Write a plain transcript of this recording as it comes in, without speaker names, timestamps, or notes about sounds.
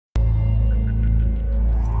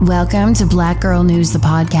Welcome to Black Girl News, the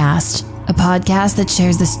podcast, a podcast that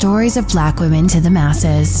shares the stories of Black women to the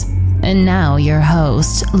masses. And now your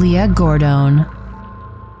host, Leah Gordon.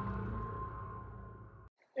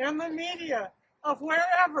 And the media of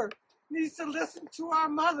wherever needs to listen to our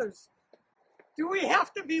mothers. Do we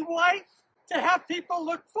have to be white to have people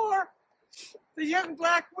look for? The young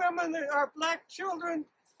black women, our black children,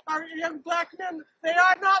 our young black men, they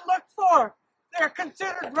are not looked for. They're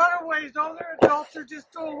considered runaways. All their adults are just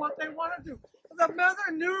doing what they want to do. The mother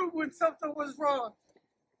knew when something was wrong.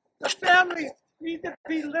 The families need to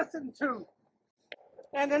be listened to.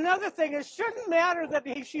 And another thing, it shouldn't matter that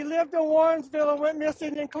she lived in Warrensville and went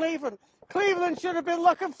missing in Cleveland. Cleveland should have been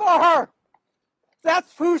looking for her.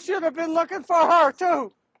 That's who should have been looking for her,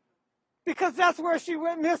 too. Because that's where she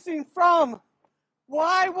went missing from.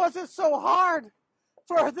 Why was it so hard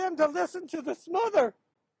for them to listen to this mother?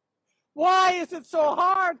 Why is it so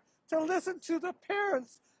hard to listen to the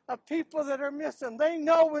parents of people that are missing? They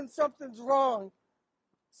know when something's wrong,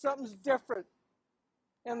 something's different.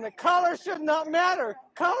 And the color should not matter.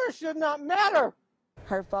 Color should not matter.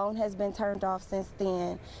 Her phone has been turned off since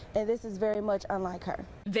then, and this is very much unlike her.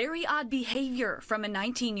 Very odd behavior from a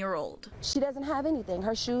 19-year-old. She doesn't have anything.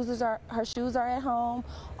 Her shoes are at home.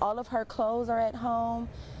 All of her clothes are at home.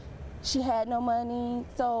 She had no money,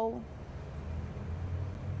 so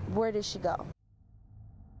where did she go?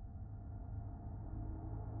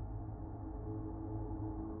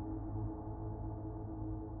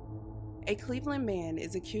 A Cleveland man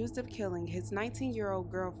is accused of killing his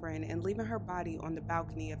 19-year-old girlfriend and leaving her body on the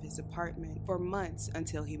balcony of his apartment for months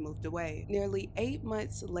until he moved away. Nearly 8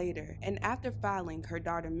 months later, and after filing her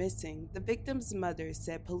daughter missing, the victim's mother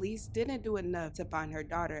said police didn't do enough to find her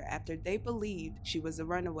daughter after they believed she was a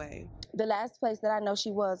runaway. The last place that I know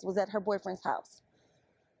she was at her boyfriend's house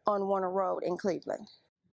on Warner Road in Cleveland.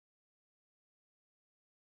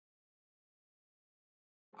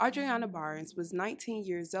 Adriana Barnes was 19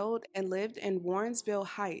 years old and lived in Warrensville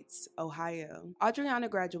Heights, Ohio. Adriana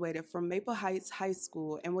graduated from Maple Heights High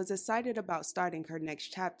School and was excited about starting her next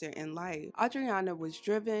chapter in life. Adriana was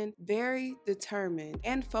driven, very determined,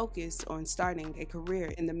 and focused on starting a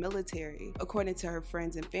career in the military. According to her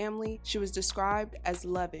friends and family, she was described as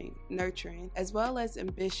loving, nurturing, as well as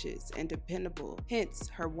ambitious and dependable, hence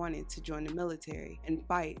her wanting to join the military and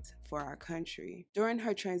fight for our country. During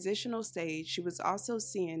her transitional stage, she was also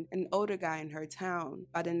seeing an older guy in her town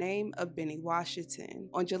by the name of Benny Washington.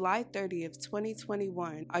 On July 30th,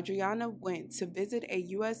 2021, Adriana went to visit a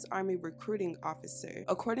U.S. Army recruiting officer.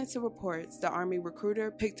 According to reports, the Army recruiter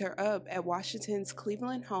picked her up at Washington's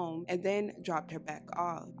Cleveland home and then dropped her back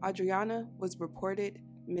off. Adriana was reported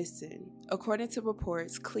missing. According to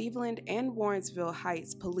reports, Cleveland and Warrensville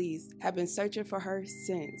Heights police have been searching for her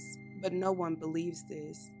since, but no one believes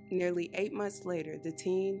this. Nearly 8 months later, the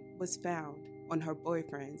teen was found on her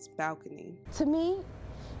boyfriend's balcony. To me,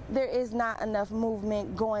 there is not enough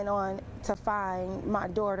movement going on to find my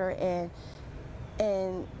daughter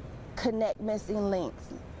and connect missing links.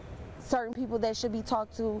 Certain people that should be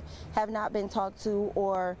talked to have not been talked to,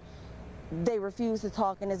 or they refuse to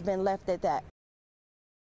talk and it's been left at that.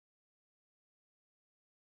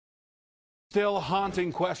 Still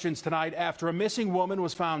haunting questions tonight after a missing woman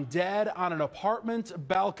was found dead on an apartment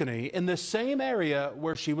balcony in the same area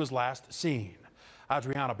where she was last seen.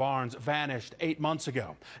 Adriana Barnes vanished 8 months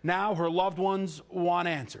ago. Now her loved ones want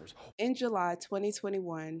answers. In July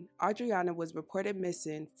 2021, Adriana was reported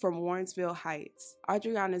missing from Warrensville Heights.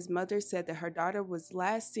 Adriana's mother said that her daughter was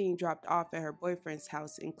last seen dropped off at her boyfriend's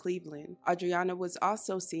house in Cleveland. Adriana was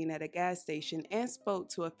also seen at a gas station and spoke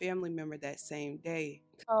to a family member that same day.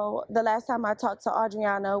 So the last time I talked to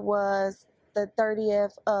Adriana was the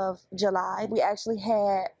 30th of July. We actually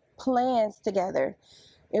had plans together.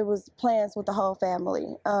 It was plans with the whole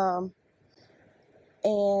family.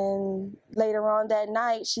 And later on that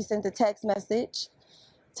night, she sent a text message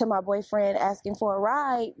to my boyfriend asking for a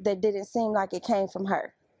ride that didn't seem like it came from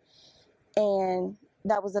her. And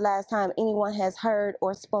that was the last time anyone has heard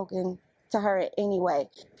or spoken to her in any way.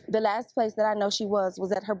 The last place that I know she was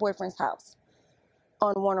at her boyfriend's house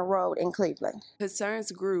on Warner Road in Cleveland.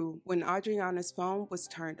 Concerns grew when Adriana's phone was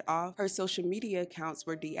turned off, her social media accounts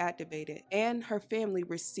were deactivated, and her family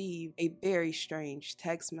received a very strange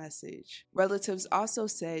text message. Relatives also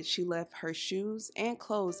said she left her shoes and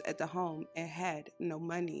clothes at the home and had no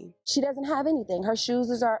money. She doesn't have anything. Her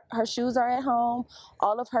shoes are at home.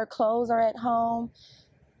 All of her clothes are at home.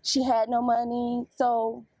 She had no money,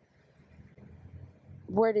 so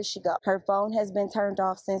Where did she go? Her phone has been turned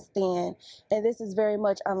off since then, and this is very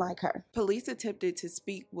much unlike her. Police attempted to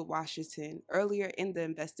speak with Washington earlier in the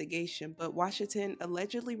investigation, but Washington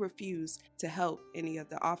allegedly refused to help any of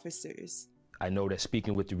the officers. I know that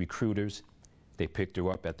speaking with the recruiters, they picked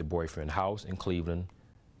her up at the boyfriend's house in Cleveland.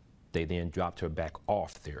 They then dropped her back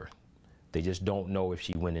off there. They just don't know if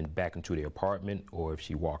she went back into the apartment or if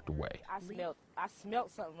she walked away. I smelled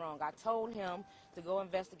something wrong. I told him to go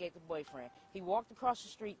investigate the boyfriend. He walked across the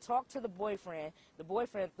street, talked to the boyfriend. The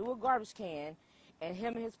boyfriend threw a garbage can, and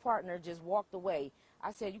him and his partner just walked away.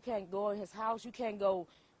 I said, you can't go in his house. You can't go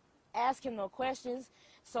ask him no questions.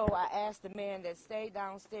 So I asked the man that stayed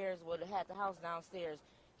downstairs, that had the house downstairs.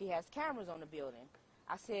 He has cameras on the building.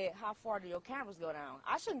 I said, how far do your cameras go down?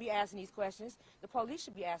 I shouldn't be asking these questions. The police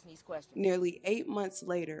should be asking these questions. Nearly 8 months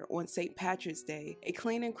later, on St. Patrick's Day, a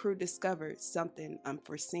cleaning crew discovered something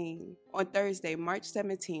unforeseen. On Thursday, March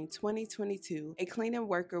 17, 2022, a cleaning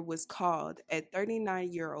worker was called at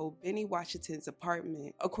 39-year-old Benny Washington's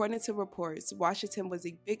apartment. According to reports, Washington was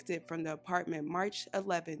evicted from the apartment March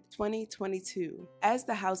 11, 2022. As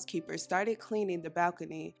the housekeeper started cleaning the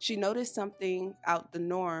balcony, she noticed something out the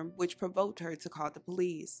norm, which provoked her to call the police.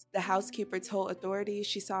 The housekeeper told authorities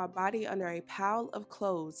she saw a body under a pile of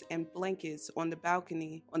clothes and blankets on the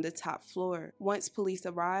balcony on the top floor. Once police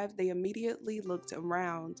arrived, they immediately looked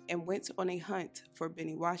around and went on a hunt for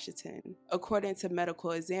Benny Washington. According to medical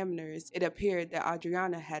examiners, it appeared that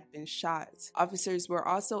Adriana had been shot. Officers were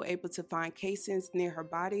also able to find casings near her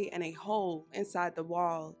body and a hole inside the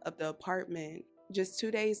wall of the apartment. Just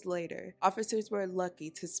 2 days later, officers were lucky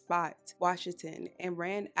to spot Washington and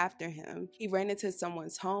ran after him. He ran into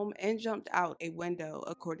someone's home and jumped out a window,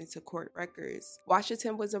 according to court records.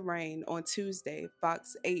 Washington was arraigned on Tuesday,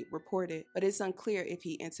 Fox 8 reported, but it's unclear if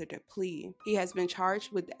he entered a plea. He has been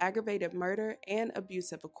charged with aggravated murder and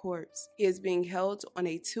abuse of a corpse. He is being held on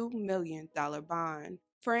a $2 million bond.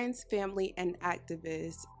 Friends, family, and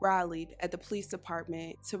activists rallied at the police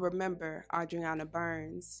department to remember Adriana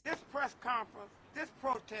Burns. This press conference, this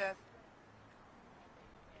protest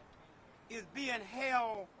is being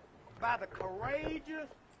held by the courageous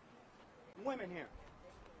women here.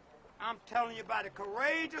 I'm telling you about the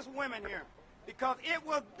courageous women here, because it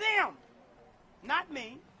was them, not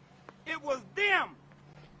me, it was them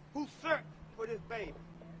who searched for this baby.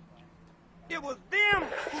 It was them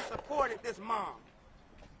who supported this mom.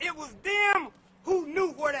 It was them who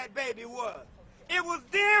knew where that baby was. It was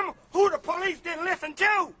them who the police didn't listen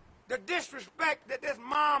to. The disrespect that this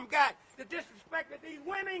mom got, the disrespect that these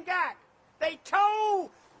women got, they told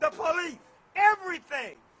the police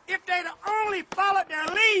everything. If they'd only followed their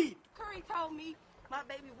lead. Curry told me my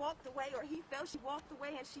baby walked away, or he felt she walked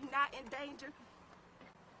away and she not in danger.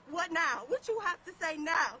 What now? What you have to say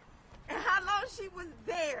now? And how long she was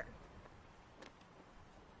there?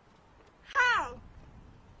 How?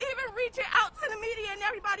 Even reaching out to the media and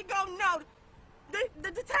everybody gonna know. The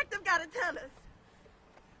detective gotta tell us.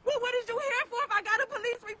 Well, what is you here for if I got a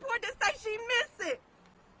police report that say she missing?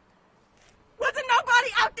 Wasn't nobody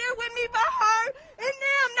out there with me but her and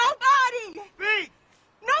them? Nobody. Speak.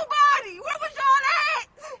 Nobody. Where was y'all at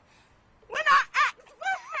when I asked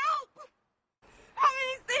for help? How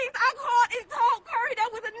many things I called and told Curry that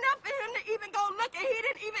was enough for him to even go look, and he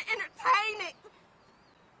didn't even entertain it.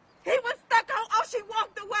 He was stuck on, oh, she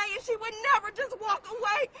walked away, and she would never just walk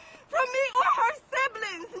away from me or her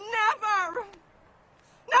siblings. Never.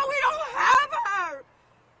 No, we don't have her.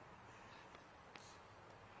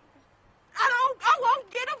 I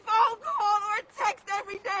won't get a phone call or a text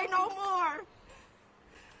every day no more.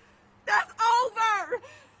 That's over.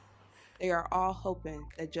 They are all hoping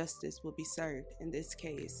that justice will be served in this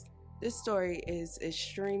case. This story is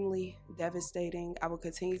extremely devastating. I will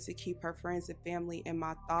continue to keep her friends and family in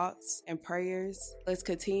my thoughts and prayers. Let's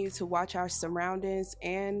continue to watch our surroundings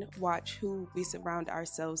and watch who we surround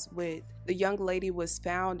ourselves with. The young lady was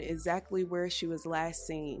found exactly where she was last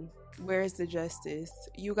seen. Where is the justice?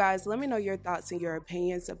 You guys, let me know your thoughts and your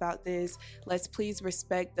opinions about this. Let's please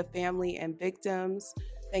respect the family and victims.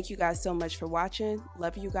 Thank you guys so much for watching.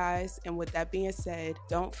 Love you guys. And with that being said,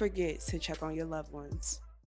 don't forget to check on your loved ones.